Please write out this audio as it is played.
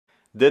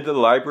Did the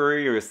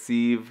library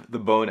receive the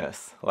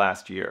bonus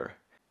last year?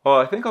 Well,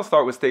 I think I'll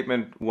start with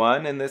statement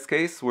 1 in this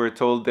case. We're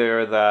told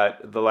there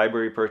that the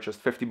library purchased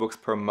 50 books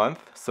per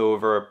month, so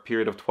over a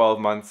period of 12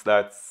 months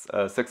that's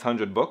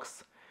 600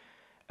 books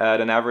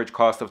at an average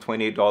cost of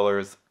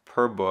 $28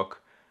 per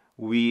book.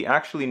 We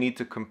actually need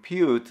to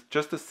compute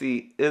just to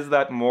see, is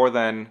that more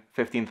than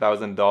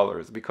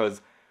 $15,000?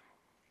 Because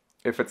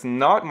if it's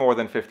not more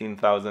than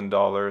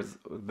 $15,000,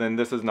 then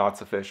this is not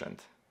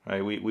sufficient.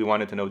 Right? We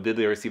wanted to know, did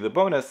they receive the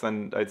bonus?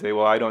 And I'd say,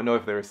 well, I don't know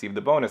if they received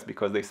the bonus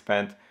because they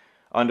spent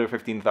under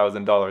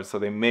 $15,000, so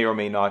they may or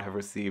may not have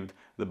received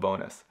the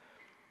bonus.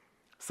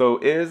 So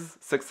is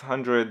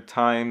 600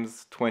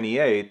 times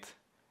 28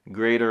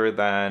 greater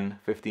than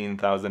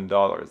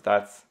 $15,000?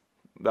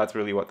 That's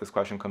really what this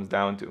question comes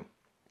down to.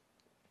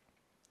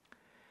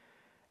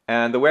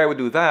 And the way I would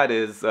do that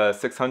is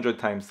 600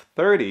 times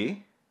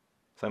 30,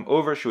 so I'm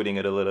overshooting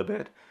it a little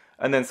bit,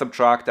 and then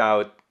subtract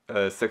out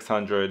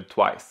 600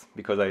 twice,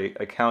 because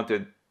I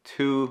counted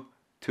too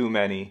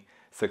many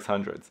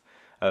 600s.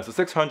 So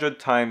 600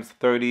 times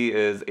 30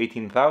 is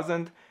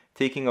 18,000.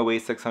 Taking away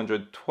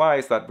 600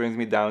 twice, that brings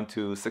me down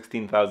to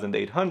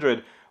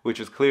 16,800, which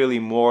is clearly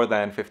more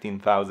than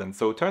 15,000.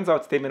 So it turns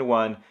out statement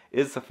 1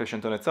 is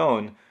sufficient on its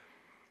own.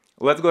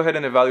 Let's go ahead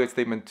and evaluate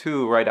statement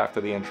 2 right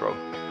after the intro.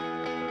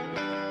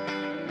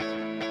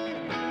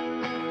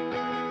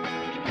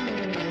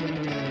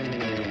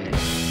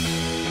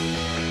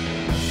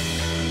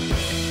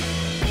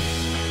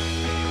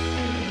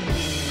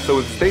 So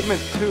with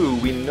statement 2,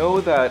 we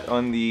know that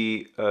on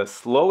the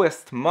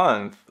slowest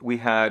month, we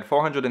had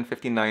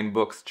 459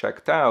 books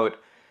checked out,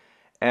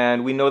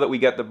 and we know that we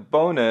get the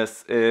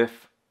bonus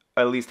if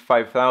at least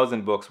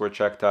 5,000 books were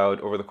checked out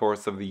over the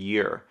course of the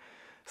year.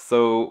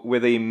 So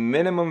with a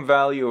minimum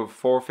value of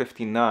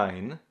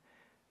 459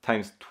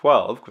 times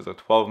 12, because there are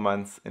 12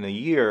 months in a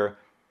year,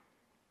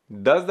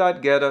 does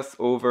that get us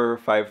over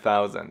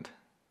 5,000?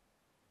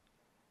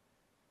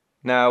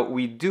 Now,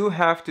 we do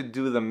have to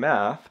do the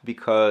math,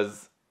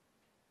 because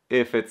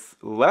if it's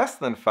less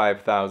than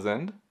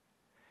 5,000,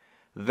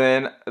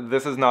 then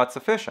this is not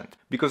sufficient.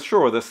 Because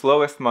sure, the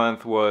slowest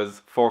month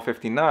was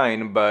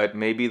 459, but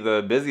maybe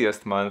the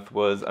busiest month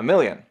was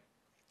 1,000,000.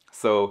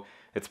 So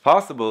it's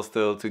possible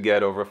still to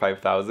get over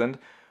 5,000,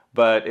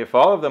 but if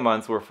all of the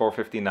months were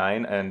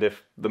 459, and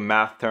if the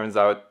math turns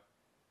out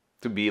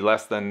to be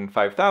less than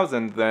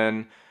 5,000,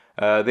 then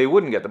they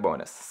wouldn't get the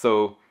bonus.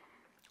 So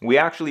we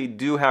actually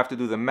do have to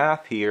do the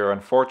math here,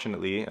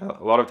 unfortunately. A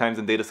lot of times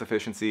in data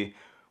sufficiency,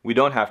 we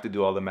don't have to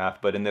do all the math,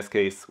 but in this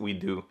case, we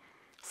do.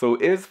 So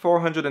is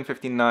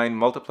 459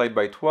 multiplied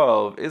by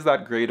 12, is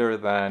that greater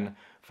than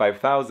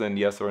 5,000,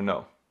 yes or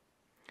no?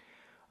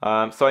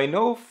 So I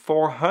know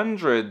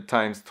 400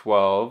 times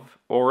 12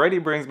 already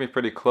brings me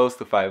pretty close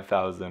to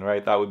 5,000,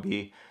 right? That would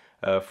be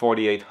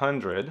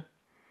 4,800.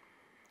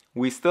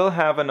 We still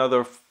have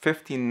another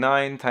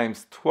 59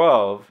 times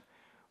 12.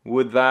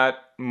 Would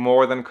that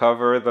more than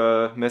cover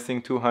the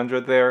missing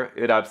 200 there?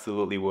 It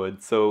absolutely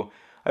would. So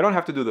I don't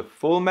have to do the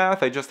full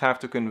math, I just have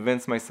to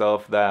convince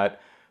myself that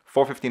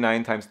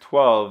 459 times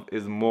 12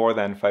 is more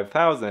than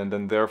 5,000,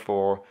 and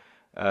therefore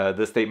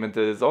this statement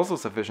is also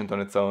sufficient on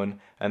its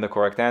own, and the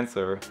correct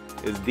answer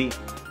is D.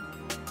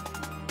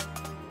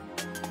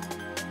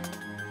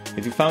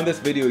 If you found this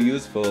video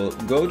useful,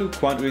 go to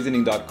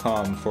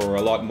quantreasoning.com for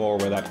a lot more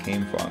where that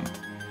came from.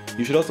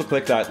 You should also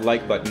click that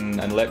like button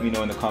and let me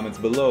know in the comments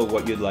below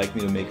what you'd like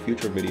me to make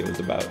future videos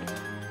about.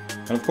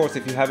 And of course,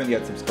 if you haven't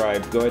yet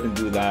subscribed, go ahead and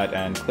do that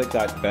and click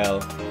that bell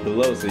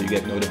below so you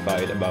get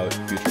notified about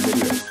future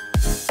videos.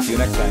 See you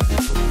next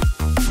time.